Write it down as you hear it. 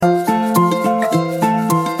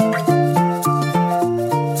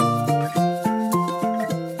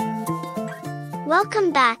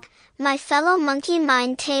my fellow monkey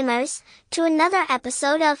mind tamers, to another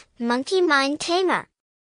episode of Monkey Mind Tamer.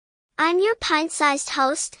 I'm your pint-sized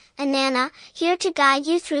host, Anana, here to guide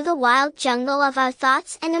you through the wild jungle of our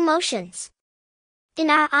thoughts and emotions. In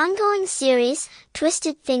our ongoing series,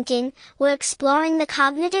 Twisted Thinking, we're exploring the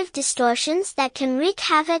cognitive distortions that can wreak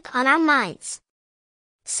havoc on our minds.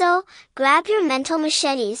 So, grab your mental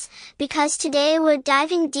machetes, because today we're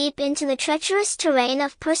diving deep into the treacherous terrain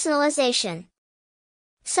of personalization.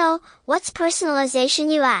 So, what's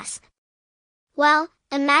personalization, you ask? Well,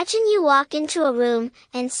 imagine you walk into a room,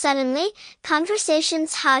 and suddenly,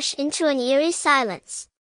 conversations hush into an eerie silence.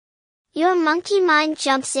 Your monkey mind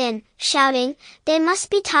jumps in, shouting, "They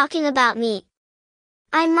must be talking about me.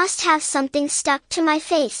 I must have something stuck to my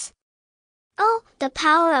face." Oh, the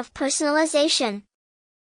power of personalization.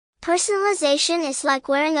 Personalization is like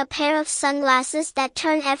wearing a pair of sunglasses that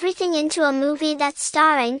turn everything into a movie that's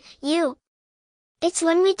starring you. It's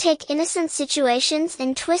when we take innocent situations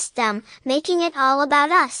and twist them, making it all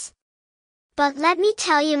about us. But let me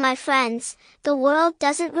tell you, my friends, the world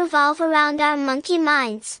doesn't revolve around our monkey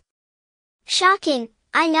minds. Shocking,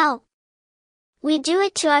 I know. We do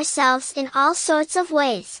it to ourselves in all sorts of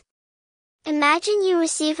ways. Imagine you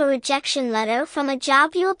receive a rejection letter from a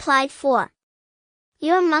job you applied for.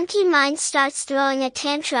 Your monkey mind starts throwing a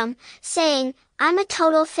tantrum, saying, "I'm a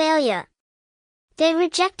total failure. They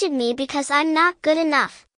rejected me because I'm not good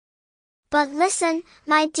enough." But listen,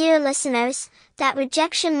 my dear listeners, that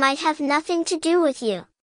rejection might have nothing to do with you.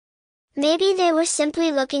 Maybe they were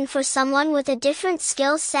simply looking for someone with a different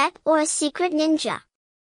skill set or a secret ninja.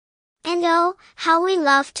 And oh, how we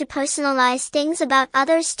love to personalize things about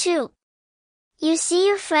others too. You see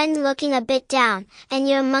your friend looking a bit down, and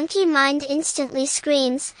your monkey mind instantly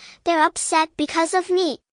screams, "They're upset because of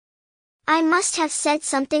me. I must have said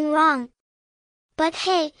something wrong." But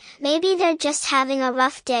hey, maybe they're just having a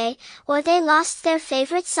rough day, or they lost their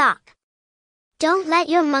favorite sock. Don't let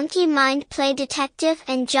your monkey mind play detective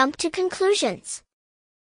and jump to conclusions.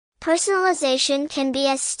 Personalization can be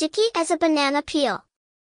as sticky as a banana peel.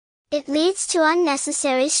 It leads to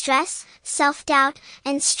unnecessary stress, self-doubt,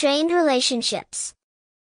 and strained relationships.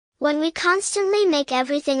 When we constantly make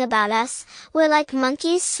everything about us, we're like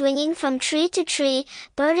monkeys swinging from tree to tree,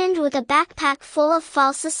 burdened with a backpack full of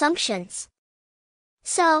false assumptions.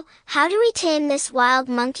 So, how do we tame this wild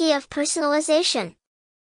monkey of personalization?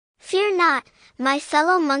 Fear not, my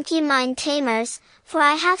fellow monkey mind tamers, for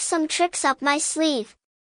I have some tricks up my sleeve.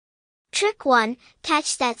 Trick 1,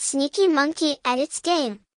 catch that sneaky monkey at its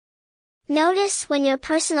game. Notice when you're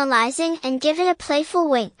personalizing and give it a playful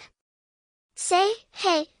wink. Say,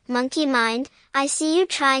 "Hey, monkey mind, I see you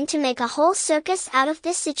trying to make a whole circus out of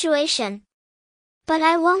this situation. But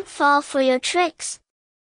I won't fall for your tricks."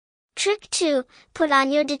 Trick 2, put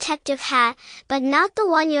on your detective hat, but not the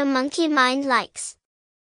one your monkey mind likes.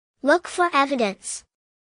 Look for evidence.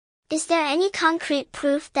 Is there any concrete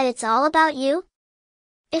proof that it's all about you?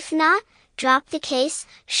 If not, drop the case,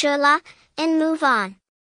 Sherlock, and move on.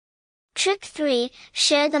 Trick 3,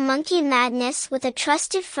 share the monkey madness with a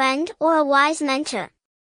trusted friend or a wise mentor.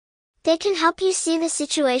 They can help you see the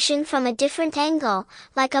situation from a different angle,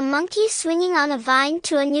 like a monkey swinging on a vine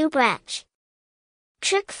to a new branch.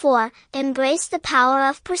 Trick 4, embrace the power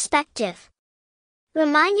of perspective.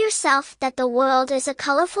 Remind yourself that the world is a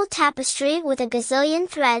colorful tapestry with a gazillion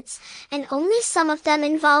threads, and only some of them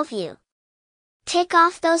involve you. Take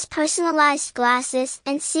off those personalized glasses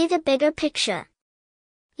and see the bigger picture.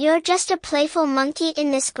 You're just a playful monkey in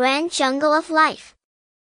this grand jungle of life.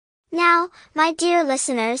 Now, my dear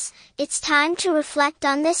listeners, it's time to reflect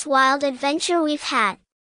on this wild adventure we've had.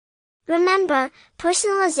 Remember,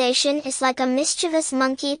 personalization is like a mischievous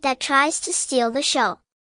monkey that tries to steal the show.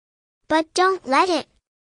 But don't let it.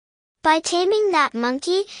 By taming that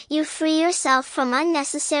monkey, you free yourself from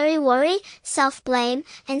unnecessary worry, self-blame,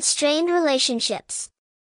 and strained relationships.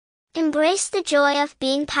 Embrace the joy of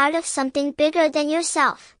being part of something bigger than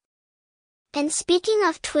yourself. And speaking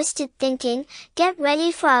of twisted thinking, get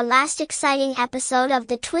ready for our last exciting episode of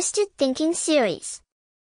the Twisted Thinking series.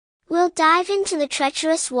 We'll dive into the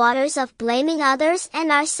treacherous waters of blaming others and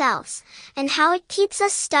ourselves, and how it keeps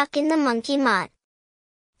us stuck in the monkey mud.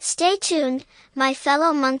 Stay tuned, my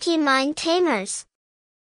fellow monkey mind tamers.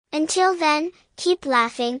 Until then, keep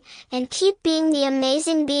laughing, and keep being the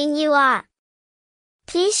amazing being you are.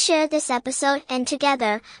 Please share this episode, and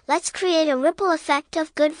together, let's create a ripple effect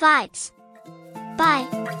of good vibes. Bye.